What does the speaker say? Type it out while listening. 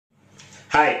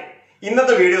Hi,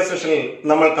 ഇന്നത്തെ video സെഷനിൽ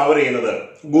നമ്മൾ കവർ ചെയ്യുന്നത്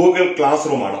ഗൂഗിൾ ക്ലാസ്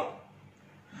റൂം ആണ്.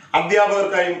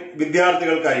 അധ്യാപകർക്കായും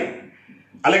വിദ്യാർത്ഥികൾക്കായും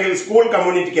അല്ലെങ്കിൽ സ്കൂൾ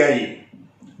കമ്മ്യൂണിറ്റിക്കായി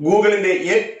ഗൂഗിളിന്റെ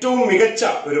ഏറ്റവും മികച്ച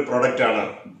ഒരു പ്രൊഡക്റ്റ് ആണ്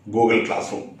ഗൂഗിൾ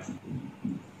ക്ലാസ് റൂം.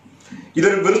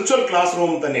 ഇതൊരു വിർച്വൽ ക്ലാസ്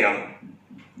റൂം തന്നെയാണ്.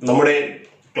 നമ്മുടെ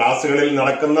ക്ലാസ്സുകളിൽ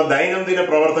നടക്കുന്ന ദൈനംദിന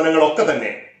പ്രവർത്തനങ്ങളൊക്കെ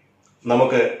തന്നെ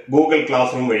നമുക്ക് ഗൂഗിൾ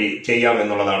ക്ലാസ് റൂം വഴി ചെയ്യാം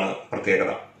എന്നുള്ളതാണ്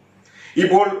പ്രത്യേകത.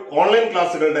 ഇപ്പോൾ ഓൺലൈൻ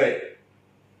ക്ലാസ്സുകളുടെ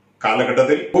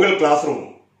കാലഘട്ടത്തിൽ ഗൂഗിൾ ക്ലാസ് റൂം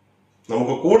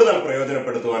നമുക്ക് കൂടുതൽ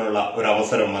പ്രയോജനപ്പെടുത്തുവാനുള്ള ഒരു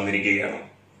അവസരം വന്നിരിക്കുകയാണ്.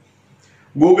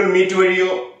 ഗൂഗിൾ മീറ്റ്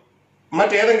വഴിയോ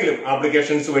മറ്റേതെങ്കിലും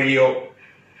ആപ്ലിക്കേഷൻസ് വഴിയോ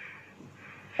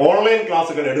ഓൺലൈൻ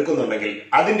ക്ലാസ്സുകൾ എടുക്കുന്നുണ്ടെങ്കിൽ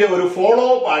അതിന്റെ ഒരു ഫോളോ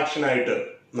അപ്പ് ആക്ഷനായിട്ട്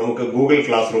നമുക്ക് ഗൂഗിൾ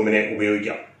ക്ലാസ് റൂമിനെ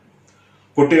ഉപയോഗിക്കാം.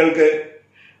 കുട്ടികൾക്ക്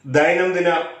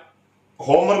ദൈനംദിന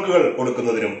ഹോംവർക്കുകൾ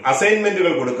കൊടുക്കുന്നതിനും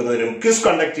അസൈൻമെന്റുകൾ കൊടുക്കുന്നതിനും ക്വിസ്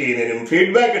കണ്ടക്ട് ചെയ്യുന്നതിനും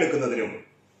ഫീഡ്ബാക്ക് എടുക്കുന്നതിനും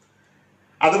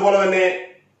അതുപോലെ തന്നെ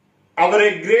അവരെ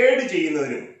ഗ്രേഡ്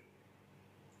ചെയ്യുന്നതിനും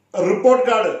റിപ്പോർട്ട്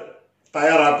കാർഡ്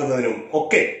തയ്യാറാക്കുന്നതിനും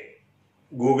ഒക്കെ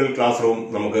ഗൂഗിൾ ക്ലാസ് റൂം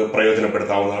നമുക്ക്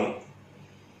പ്രയോജനപ്പെടുത്താവുന്നതാണ്.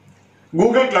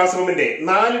 ഗൂഗിൾ ക്ലാസ് റൂമിന്റെ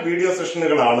 4 വീഡിയോ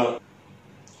സെഷനുകളാണ്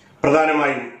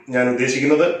പ്രധാനമായും ഞാൻ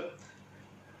ഉദ്ദേശിക്കുന്നത്.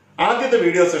 ആദ്യത്തെ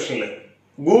വീഡിയോ സെഷനിൽ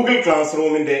ഗൂഗിൾ ക്ലാസ്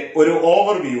റൂമിന്റെ ഒരു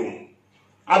ഓവർവ്യൂവും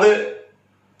അത്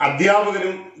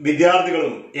അധ്യാപകരും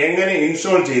വിദ്യാർത്ഥികളും എങ്ങനെ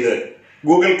ഇൻസ്റ്റാൾ ചെയ്ത്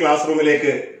ഗൂഗിൾ ക്ലാസ്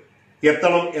റൂമിലേക്ക്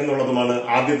എത്തണം എന്നുള്ളതുമാണ്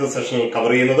ആദ്യത്തെ സെഷനിൽ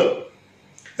കവർ ചെയ്യുന്നത്.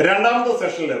 രണ്ടാമത്തെ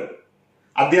സെഷനിൽ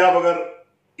അധ്യാപകർ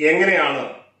എങ്ങനെയാണ്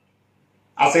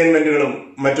അസൈൻമെന്റുകളും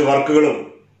മറ്റു വർക്കുകളും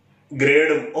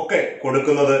ഗ്രേഡും ഒക്കെ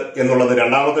കൊടുക്കുന്നത് എന്നുള്ളത്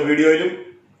രണ്ടാമത്തെ വീഡിയോയിലും,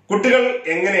 കുട്ടികൾ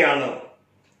എങ്ങനെയാണ്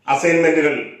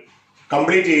അസൈൻമെന്റുകൾ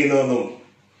കംപ്ലീറ്റ് ചെയ്യുന്നതെന്നും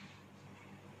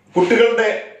കുട്ടികളുടെ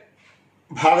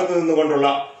ഭാഗത്തു നിന്നുകൊണ്ടുള്ള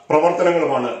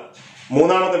പ്രവർത്തനങ്ങളുമാണ്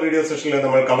മൂന്നാമത്തെ വീഡിയോ സെഷനിൽ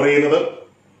നമ്മൾ കവർ ചെയ്യുന്നത്.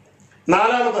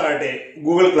 നാലാമതായിട്ട്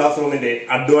ഗൂഗിൾ ക്ലാസ് റൂമിന്റെ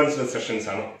അഡ്വാൻസ്ഡ് സെഷൻസ്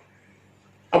ആണ്.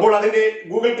 അപ്പോൾ അതിന്റെ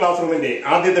ഗൂഗിൾ ക്ലാസ് റൂമിന്റെ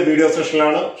ആദ്യത്തെ വീഡിയോ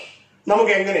സെഷനിലാണ്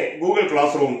നമുക്ക് എങ്ങനെ ഗൂഗിൾ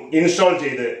ക്ലാസ് റൂം ഇൻസ്റ്റാൾ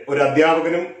ചെയ്ത് ഒരു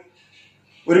അധ്യാപകനും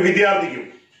ഒരു വിദ്യാർത്ഥിക്കും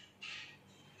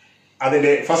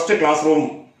അതിന്റെ ഫസ്റ്റ് ക്ലാസ് റൂം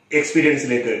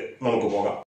എക്സ്പീരിയൻസിലേക്ക് നമുക്ക്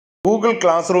പോകാം. ഗൂഗിൾ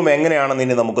ക്ലാസ് റൂം എങ്ങനെയാണെന്ന്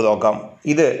ഇനി നമുക്ക് നോക്കാം.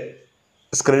 ഇത്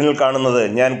സ്ക്രീനിൽ കാണുന്നത്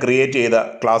ഞാൻ ക്രിയേറ്റ് ചെയ്ത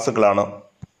ക്ലാസ്സുകളാണ്.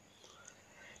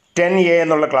 10A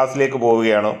എന്നുള്ള ക്ലാസ്സിലേക്ക്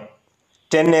പോവുകയാണ്.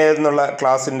 10A എന്നുള്ള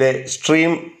ക്ലാസ്സിൻ്റെ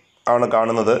സ്ട്രീം ആണ്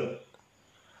കാണുന്നത്.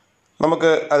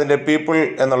 നമുക്ക് അതിൻ്റെ പീപ്പിൾ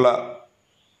എന്നുള്ള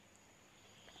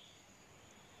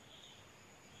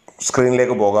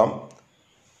സ്ക്രീനിലേക്ക് പോകാം.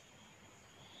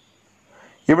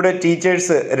 ഇവിടെ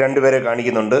ടീച്ചേഴ്സ് 2 പേരെ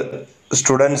കാണിക്കുന്നുണ്ട്.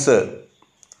 സ്റ്റുഡൻസ്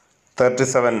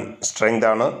 37 സ്ട്രെങ്ത്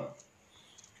ആണ്.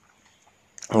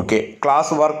 ഓക്കെ,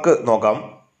 ക്ലാസ് വർക്ക് നോക്കാം.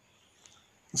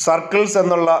 സർക്കിൾസ്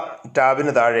എന്നുള്ള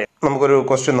ടാബിന് താഴെ നമുക്കൊരു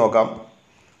ക്വസ്റ്റ്യൻ നോക്കാം.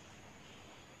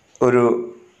 ഒരു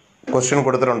ക്വസ്റ്റ്യൻ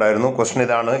കൊടുത്തിട്ടുണ്ടായിരുന്നു. ക്വസ്റ്റ്യൻ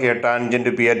ഇതാണ്: A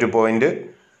tangent P at point.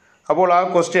 അപ്പോൾ ആ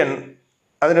ക്വസ്റ്റ്യൻ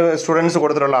അതിന് സ്റ്റുഡൻസ്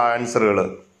കൊടുത്തിട്ടുള്ള ആൻസറുകൾ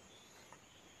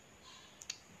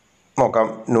നോക്കാം.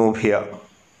 നൂഫിയ,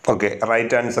 ഓക്കെ,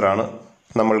 റൈറ്റ് ആൻസറാണ്.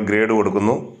 നമ്മൾ ഗ്രേഡ്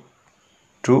കൊടുക്കുന്നു.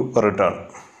 To return.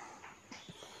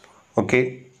 ഓക്കെ,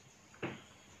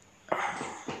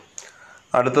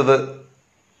 അടുത്തത്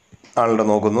ആളുടെ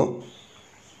നോക്കുന്നു.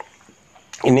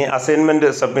 ഇനി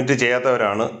അസൈൻമെൻറ്റ് സബ്മിറ്റ്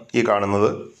ചെയ്യാത്തവരാണ് ഈ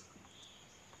കാണുന്നത്.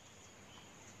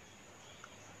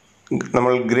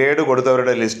 നമ്മൾ ഗ്രേഡ്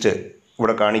കൊടുത്തവരുടെ ലിസ്റ്റ്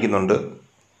ഇവിടെ കാണിക്കുന്നുണ്ട്.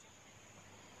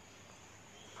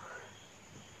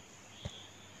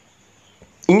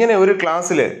 ഇങ്ങനെ ഒരു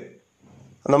ക്ലാസ്സിൽ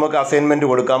നമുക്ക് അസൈൻമെൻറ്റ്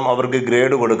കൊടുക്കാം, അവർക്ക്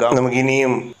ഗ്രേഡ് കൊടുക്കാം. നമുക്ക്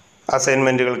ഇനിയും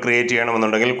അസൈൻമെൻറ്റുകൾ ക്രിയേറ്റ്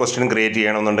ചെയ്യണമെന്നുണ്ടെങ്കിൽ, ക്വസ്റ്റ്യൻ ക്രിയേറ്റ്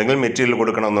ചെയ്യണമെന്നുണ്ടെങ്കിൽ, മെറ്റീരിയൽ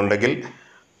കൊടുക്കണമെന്നുണ്ടെങ്കിൽ,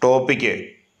 ടോപ്പിക്ക്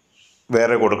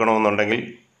വേറെ കൊടുക്കണമെന്നുണ്ടെങ്കിൽ,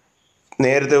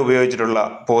 നേരത്തെ ഉപയോഗിച്ചിട്ടുള്ള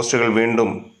പോസ്റ്റുകൾ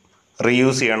വീണ്ടും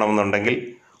റീയൂസ് ചെയ്യണമെന്നുണ്ടെങ്കിൽ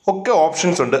ഒക്കെ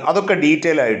ഓപ്ഷൻസ് ഉണ്ട്. അതൊക്കെ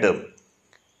ഡീറ്റെയിൽ ആയിട്ട്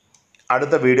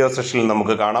അടുത്ത വീഡിയോ സെഷനിൽ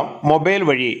നമുക്ക് കാണാം. മൊബൈൽ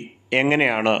വഴി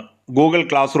എങ്ങനെയാണ് ഗൂഗിൾ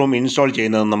ക്ലാസ് റൂം ഇൻസ്റ്റാൾ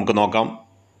ചെയ്യുന്നതെന്ന് നമുക്ക് നോക്കാം.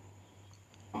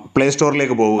 പ്ലേ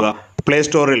സ്റ്റോറിലേക്ക് പോവുക. പ്ലേ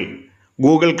സ്റ്റോറിൽ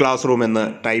ഗൂഗിൾ ക്ലാസ് റൂം എന്ന്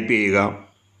ടൈപ്പ് ചെയ്യുക.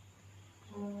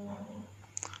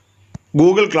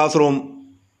 ഗൂഗിൾ ക്ലാസ് റൂം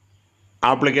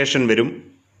ആപ്ലിക്കേഷൻ വരും.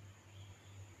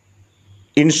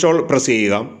 ഇൻസ്റ്റാൾ പ്രസ്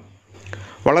ചെയ്യുക.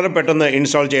 വളരെ പെട്ടെന്ന്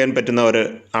ഇൻസ്റ്റാൾ ചെയ്യാൻ പറ്റുന്ന ഒരു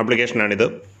ആപ്ലിക്കേഷനാണിത്.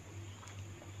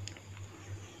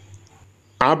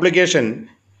 ആപ്ലിക്കേഷൻ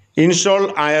ഇൻസ്റ്റാൾ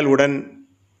ആയാൽ ഉടൻ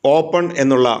ഓപ്പൺ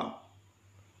എന്നുള്ള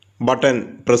ബട്ടൺ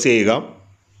പ്രസ് ചെയ്യുക.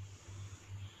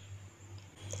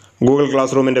 ഗൂഗിൾ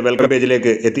ക്ലാസ് റൂമിൻ്റെ വെൽക്കം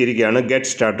പേജിലേക്ക് എത്തിയിരിക്കുകയാണ്.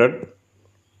 Get started.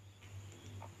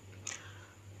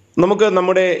 നമുക്ക്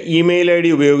നമ്മുടെ ഇമെയിൽ ID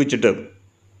ഉപയോഗിച്ചിട്ട്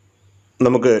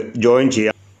നമുക്ക് ജോയിൻ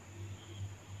ചെയ്യാം.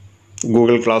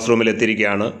 ഗൂഗിൾ ക്ലാസ് റൂമിൽ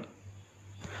എത്തിയിരിക്കുകയാണ്.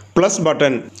 പ്ലസ്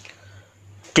ബട്ടൺ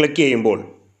ക്ലിക്ക് ചെയ്യുമ്പോൾ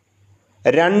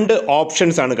 2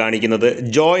 ഓപ്ഷൻസ് ആണ് കാണിക്കുന്നത്: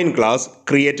 join class,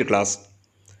 create class.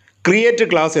 Create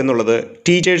class എന്നുള്ളത്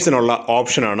ടീച്ചേഴ്സിനുള്ള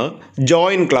ഓപ്ഷനാണ്.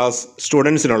 ജോയിൻ ക്ലാസ്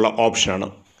സ്റ്റുഡൻസിനുള്ള ഓപ്ഷനാണ്.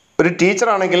 ഒരു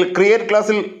ടീച്ചറാണെങ്കിൽ ക്രിയേറ്റ്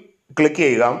ക്ലാസ്സിൽ ക്ലിക്ക്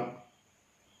ചെയ്യുക.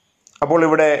 അപ്പോൾ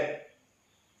ഇവിടെ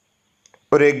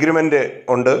ഒരു എഗ്രിമെൻ്റ്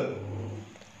ഉണ്ട്,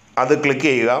 അത് ക്ലിക്ക്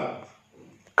ചെയ്യുക,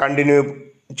 കണ്ടിന്യൂ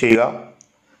ചെയ്യുക.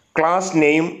 Class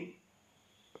name,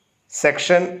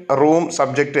 section, room,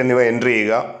 subject എന്നിവ എൻ്റർ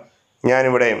ചെയ്യുക.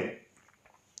 ഞാനിവിടെ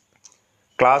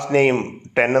ക്ലാസ് നെയിം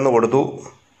 10 എന്ന് കൊടുത്തു,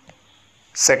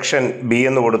 സെക്ഷൻ B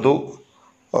എന്ന് കൊടുത്തു,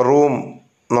 റൂം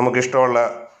നമുക്കിഷ്ടമുള്ള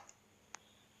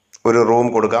ഒരു റൂം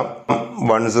കൊടുക്കാം,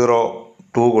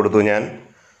 102 കൊടുത്തു ഞാൻ.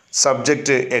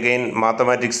 സബ്ജക്റ്റ് എഗെയിൻ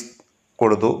മാത്തമാറ്റിക്സ്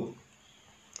കൊടുത്തു.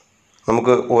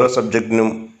 നമുക്ക് ഓരോ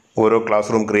സബ്ജക്റ്റിനും ഓരോ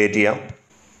ക്ലാസ് റൂം ക്രിയേറ്റ് ചെയ്യാം.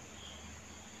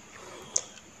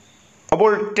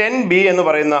 അപ്പോൾ 10B എന്ന്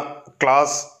പറയുന്ന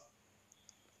ക്ലാസ്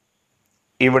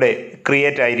ഇവിടെ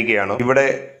ക്രിയേറ്റ് ആയിരിക്കുകയാണ്. ഇവിടെ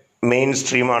മെയിൻ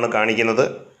സ്ട്രീമാണ് കാണിക്കുന്നത്.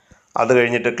 അത്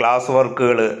കഴിഞ്ഞിട്ട് ക്ലാസ്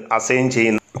വർക്കുകൾ അസൈൻ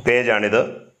ചെയ്യുന്ന പേജാണിത്.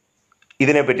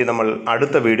 ഇതിനെപ്പറ്റി നമ്മൾ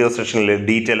അടുത്ത വീഡിയോ സെഷനിൽ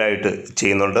ഡീറ്റെയിൽ ആയിട്ട്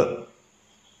ചെയ്യുന്നുണ്ട്.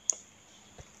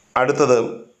 അടുത്തത്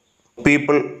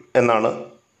പീപ്പിൾ എന്നാണ്.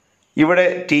 ഇവിടെ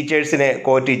ടീച്ചേഴ്സിനെ,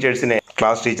 കോ ടീച്ചേഴ്സിനെ,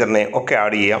 ക്ലാസ് ടീച്ചറിനെ ഒക്കെ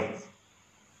ആഡ് ചെയ്യാം.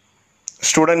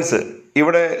 സ്റ്റുഡൻസ്,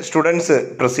 ഇവിടെ സ്റ്റുഡൻസ്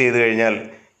പ്രസ് ചെയ്ത് കഴിഞ്ഞാൽ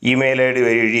ഇമെയിൽ ID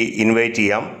വഴി ഇൻവൈറ്റ്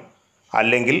ചെയ്യാം.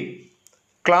 അല്ലെങ്കിൽ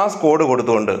ക്ലാസ് കോഡ്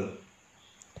കൊടുത്തുകൊണ്ട്,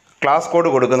 ക്ലാസ് കോഡ്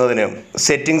കൊടുക്കുന്നതിന്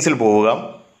സെറ്റിങ്സിൽ പോവുക.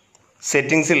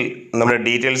 സെറ്റിങ്സിൽ നമ്മുടെ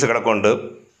ഡീറ്റെയിൽസ് കിടക്കുന്നുണ്ട്.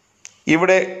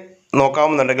 ഇവിടെ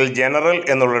നോക്കാമെന്നുണ്ടെങ്കിൽ ജനറൽ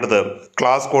എന്നുള്ളിടത്ത്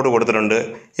ക്ലാസ് കോഡ് കൊടുത്തിട്ടുണ്ട്.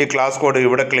 ഈ ക്ലാസ് കോഡ്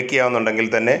ഇവിടെ ക്ലിക്ക് ചെയ്യാവുന്നുണ്ടെങ്കിൽ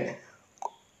തന്നെ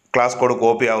ക്ലാസ് കോഡ്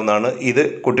കോപ്പി ആവുന്നതാണ്. ഇത്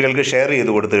കുട്ടികൾക്ക് ഷെയർ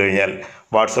ചെയ്ത് കൊടുത്തു കഴിഞ്ഞാൽ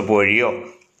വാട്സപ്പ് വഴിയോ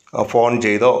ഫോൺ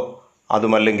ചെയ്തോ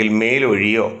അതുമല്ലെങ്കിൽ മെയിൽ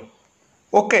വഴിയോ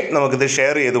ഒക്കെ നമുക്കിത്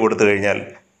ഷെയർ ചെയ്ത് കൊടുത്തു കഴിഞ്ഞാൽ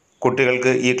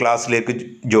കുട്ടികൾക്ക് ഈ ക്ലാസ്സിലേക്ക്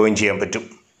ജോയിൻ ചെയ്യാൻ പറ്റും.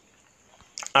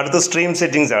 അടുത്ത സ്ട്രീം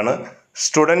സെറ്റിങ്സ് ആണ്.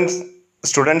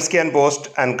 Students can post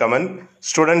and comment,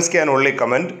 students can only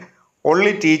comment,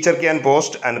 only teacher can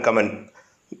post and comment.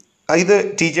 ഇത്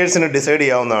ടീച്ചേഴ്സിന് ഡിസൈഡ്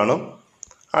ചെയ്യാവുന്നതാണ്.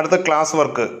 അടുത്ത class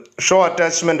work, show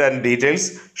attachment and details,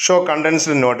 show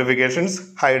condensed notifications,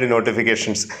 hide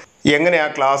notifications. എങ്ങനെ ആ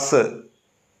ക്ലാസ്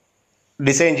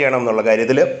ഡിസൈൻ ചെയ്യണം എന്നുള്ള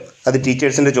കാര്യത്തിൽ അത്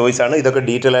ടീച്ചേഴ്സിൻ്റെ ചോയ്സാണ്. ഇതൊക്കെ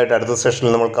ഡീറ്റെയിൽ ആയിട്ട് അടുത്ത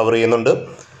സെഷനിൽ നമ്മൾ കവർ ചെയ്യുന്നുണ്ട്.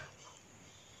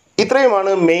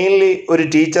 ഇത്രയുമാണ് മെയിൻലി ഒരു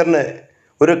ടീച്ചറിന്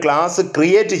ഒരു ക്ലാസ്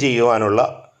ക്രിയേറ്റ് ചെയ്യുവാനുള്ള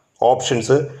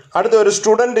ഓപ്ഷൻസ്. അടുത്ത ഒരു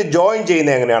സ്റ്റുഡൻറ്റ് ജോയിൻ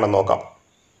ചെയ്യുന്നത് എങ്ങനെയാണെന്ന് നോക്കാം.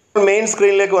 മെയിൻ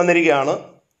സ്ക്രീനിലേക്ക് വന്നിരിക്കുകയാണ്.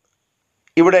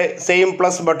 ഇവിടെ സെയിം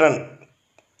പ്ലസ് ബട്ടൺ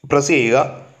പ്രസ് ചെയ്യുക,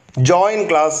 ജോയിൻ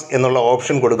ക്ലാസ് എന്നുള്ള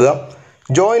ഓപ്ഷൻ കൊടുക്കുക.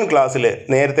 ജോയിൻ ക്ലാസ്സിൽ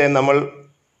നേരത്തെ നമ്മൾ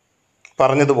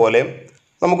പറഞ്ഞതുപോലെ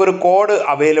നമുക്കൊരു കോഡ്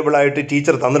അവൈലബിൾ ആയിട്ട്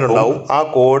ടീച്ചർ തന്നിട്ടുണ്ടാവും. ആ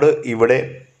കോഡ് ഇവിടെ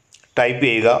ടൈപ്പ്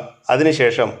ചെയ്യുക.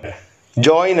 അതിനുശേഷം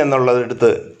ജോയിൻ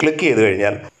എന്നുള്ളതെടുത്ത് ക്ലിക്ക് ചെയ്ത്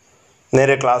കഴിഞ്ഞാൽ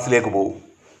നേരെ ക്ലാസ്സിലേക്ക് പോകും.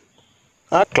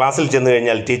 ആ ക്ലാസ്സിൽ ചെന്ന്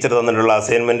കഴിഞ്ഞാൽ ടീച്ചർ തന്നിട്ടുള്ള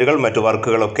അസൈൻമെൻറ്റുകൾ, മറ്റു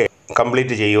വർക്കുകളൊക്കെ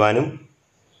കംപ്ലീറ്റ് ചെയ്യുവാനും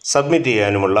സബ്മിറ്റ്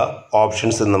ചെയ്യാനുമുള്ള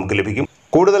ഓപ്ഷൻസ് നമുക്ക് ലഭിക്കും.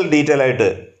 കൂടുതൽ ഡീറ്റെയിൽ ആയിട്ട്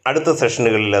അടുത്ത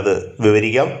സെഷനുകളിൽ അത്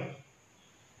വിവരിക്കാം.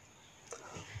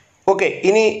 ഓക്കെ,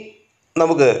 ഇനി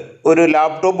നമുക്ക് ഒരു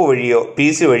ലാപ്ടോപ്പ് വഴിയോ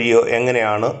PC വഴിയോ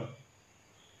എങ്ങനെയാണ്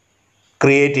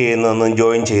ക്രിയേറ്റ് ചെയ്യുന്നതെന്നും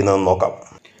ജോയിൻ ചെയ്യുന്നതെന്ന് നോക്കാം.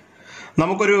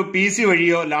 നമുക്കൊരു PC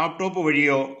വഴിയോ ലാപ്ടോപ്പ്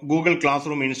വഴിയോ ഗൂഗിൾ ക്ലാസ്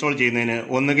റൂം ഇൻസ്റ്റാൾ ചെയ്യുന്നതിന്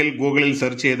ഒന്നുകിൽ ഗൂഗിളിൽ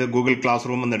സെർച്ച് ചെയ്ത് ഗൂഗിൾ ക്ലാസ്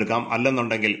റൂം എന്ന് എടുക്കാം.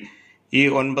 അല്ലെന്നുണ്ടെങ്കിൽ ഈ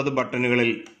 9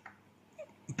 ബട്ടണുകളിൽ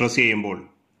പ്രസ് ചെയ്യുമ്പോൾ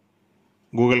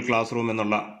ഗൂഗിൾ ക്ലാസ് റൂം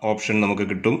എന്നുള്ള ഓപ്ഷൻ നമുക്ക്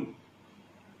കിട്ടും.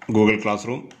 ഗൂഗിൾ ക്ലാസ്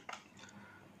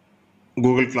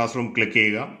റൂം ക്ലിക്ക്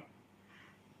ചെയ്യുക.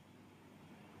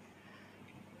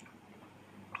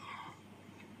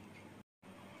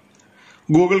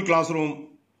 ഗൂഗിൾ ക്ലാസ് റൂം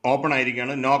ഓപ്പൺ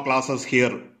ആയിരിക്കുകയാണ്. നോ ക്ലാസസ്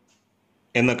ഹിയർ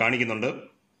എന്ന് കാണിക്കുന്നുണ്ട്.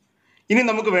 ഇനി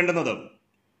നമുക്ക് വേണ്ടുന്നത്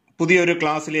പുതിയൊരു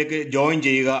ക്ലാസ്സിലേക്ക് ജോയിൻ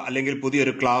ചെയ്യുക അല്ലെങ്കിൽ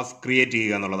പുതിയൊരു ക്ലാസ് ക്രിയേറ്റ്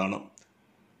ചെയ്യുക എന്നുള്ളതാണ്.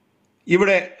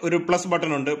 ഇവിടെ ഒരു പ്ലസ്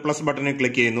ബട്ടൺ ഉണ്ട്. പ്ലസ് ബട്ടണിൽ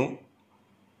ക്ലിക്ക് ചെയ്യുന്നു.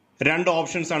 2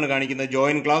 ഓപ്ഷൻസ് ആണ് കാണിക്കുന്നത്,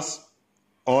 join class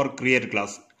or create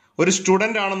class. ഒരു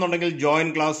സ്റ്റുഡൻ്റ് ആണെന്നുണ്ടെങ്കിൽ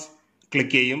ജോയിൻ ക്ലാസ്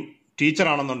ക്ലിക്ക് ചെയ്യും, ടീച്ചർ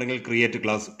ആണെന്നുണ്ടെങ്കിൽ ക്രിയേറ്റ്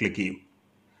ക്ലാസ് ക്ലിക്ക് ചെയ്യും.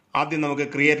 ആദ്യം നമുക്ക്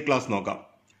ക്രിയേറ്റ് ക്ലാസ് നോക്കാം.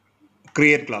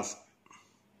 ക്രിയേറ്റ് ക്ലാസ്,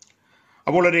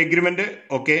 അപ്പോൾ ഒരു എഗ്രിമെന്റ്,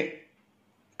 ഓക്കെ,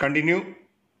 കണ്ടിന്യൂ.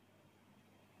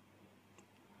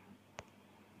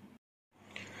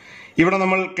 ഇവിടെ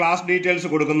നമ്മൾ ക്ലാസ് ഡീറ്റെയിൽസ്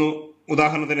കൊടുക്കുന്നു.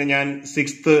 ഉദാഹരണത്തിന് ഞാൻ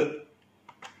 6th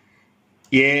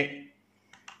A,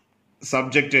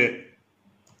 subject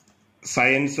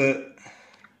science,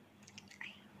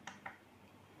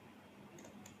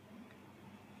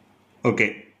 okay,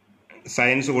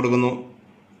 science കൊടുക്കുന്നു.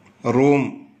 റൂം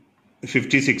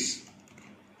 56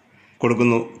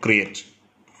 കൊടുക്കുന്നു, ക്രിയേറ്റ്.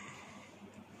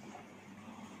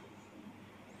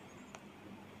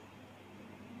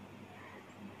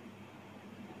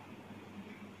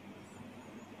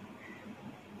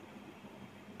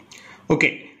 ഓക്കെ,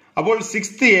 അപ്പോൾ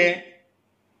 6th A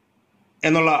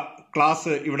എന്നുള്ള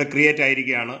ക്ലാസ് ഇവിടെ ക്രിയേറ്റ്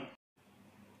ആയിരിക്കുകയാണ്.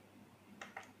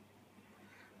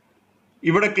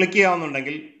 ഇവിടെ ക്ലിക്ക്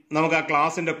ചെയ്യാവുന്നുണ്ടെങ്കിൽ നമുക്ക് ആ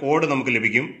ക്ലാസിന്റെ കോഡ് നമുക്ക്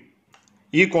ലഭിക്കും.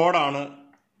 ഈ കോഡാണ്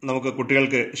നമുക്ക്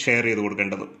കുട്ടികൾക്ക് ഷെയർ ചെയ്ത്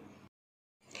കൊടുക്കേണ്ടത്.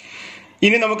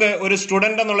 ഇനി നമുക്ക് ഒരു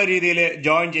സ്റ്റുഡന്റ് എന്നുള്ള രീതിയിൽ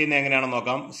ജോയിൻ ചെയ്യുന്നത് എങ്ങനെയാണെന്ന്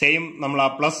നോക്കാം. സെയിം നമ്മൾ ആ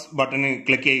പ്ലസ് ബട്ടണിൽ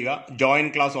ക്ലിക്ക് ചെയ്യുക, ജോയിൻ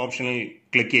ക്ലാസ് ഓപ്ഷനിൽ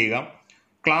ക്ലിക്ക് ചെയ്യുക,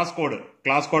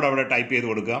 ക്ലാസ് കോഡ് അവിടെ ടൈപ്പ് ചെയ്ത്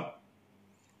കൊടുക്കുക.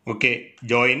 Okay,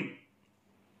 join.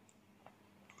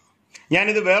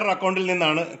 ഞാനിത് വേറൊരു അക്കൗണ്ടിൽ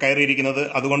നിന്നാണ് കയറിയിരിക്കുന്നത്.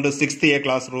 അതുകൊണ്ട് 6th A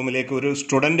ക്ലാസ് റൂമിലേക്ക് ഒരു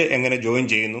സ്റ്റുഡന്റ് എങ്ങനെ ജോയിൻ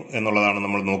ചെയ്യുന്നു എന്നുള്ളതാണ്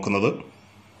നമ്മൾ നോക്കുന്നത്.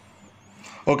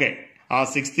 ഓക്കെ, ആ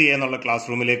 6th A എന്നുള്ള ക്ലാസ്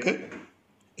റൂമിലേക്ക്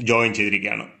ജോയിൻ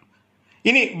ചെയ്തിരിക്കുകയാണ്.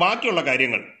 ഇനി ബാക്കിയുള്ള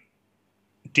കാര്യങ്ങൾ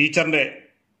ടീച്ചറിന്റെ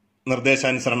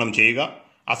നിർദ്ദേശാനുസരണം ചെയ്യുക.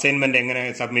 അസൈൻമെന്റ് എങ്ങനെ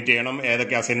സബ്മിറ്റ് ചെയ്യണം,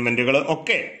 ഏതൊക്കെ അസൈൻമെന്റുകൾ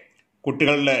ഒക്കെ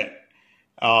കുട്ടികളുടെ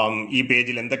ഈ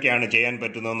പേജിൽ എന്തൊക്കെയാണ് ചെയ്യാൻ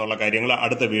പറ്റുന്നതെന്നുള്ള കാര്യങ്ങൾ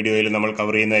അടുത്ത വീഡിയോയിൽ നമ്മൾ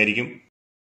കവർ ചെയ്യുന്നതായിരിക്കും.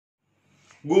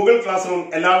 ഗൂഗിൾ ക്ലാസ് റൂം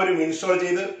എല്ലാവരും ഇൻസ്റ്റാൾ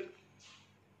ചെയ്ത്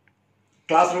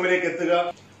ക്ലാസ് റൂമിലേക്ക് എത്തുക.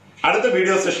 അടുത്ത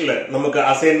വീഡിയോ സെഷനിൽ നമുക്ക്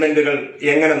അസൈൻമെന്റുകൾ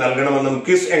എങ്ങനെ നൽകണമെന്നും,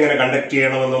 ക്വിസ് എങ്ങനെ കണ്ടക്ട്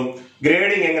ചെയ്യണമെന്നും,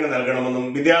 ഗ്രേഡിംഗ് എങ്ങനെ നൽകണമെന്നും,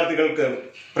 വിദ്യാർത്ഥികൾക്ക്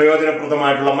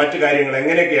പ്രയോജനപ്രദമായിട്ടുള്ള മറ്റു കാര്യങ്ങൾ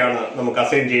എങ്ങനെയൊക്കെയാണ് നമുക്ക്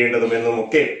അസൈൻ ചെയ്യേണ്ടതും എന്നും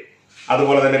ഒക്കെ,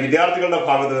 അതുപോലെ തന്നെ വിദ്യാർത്ഥികളുടെ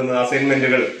ഭാഗത്ത് നിന്ന്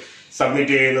അസൈൻമെന്റുകൾ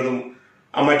സബ്മിറ്റ് ചെയ്യുന്നതും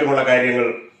മറ്റുമുള്ള കാര്യങ്ങൾ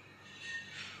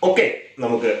ഒക്കെ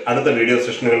നമുക്ക് അടുത്ത വീഡിയോ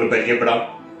സെഷനുകളിൽ പരിചയപ്പെടാം.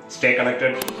 Stay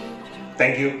connected.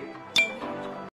 Thank you.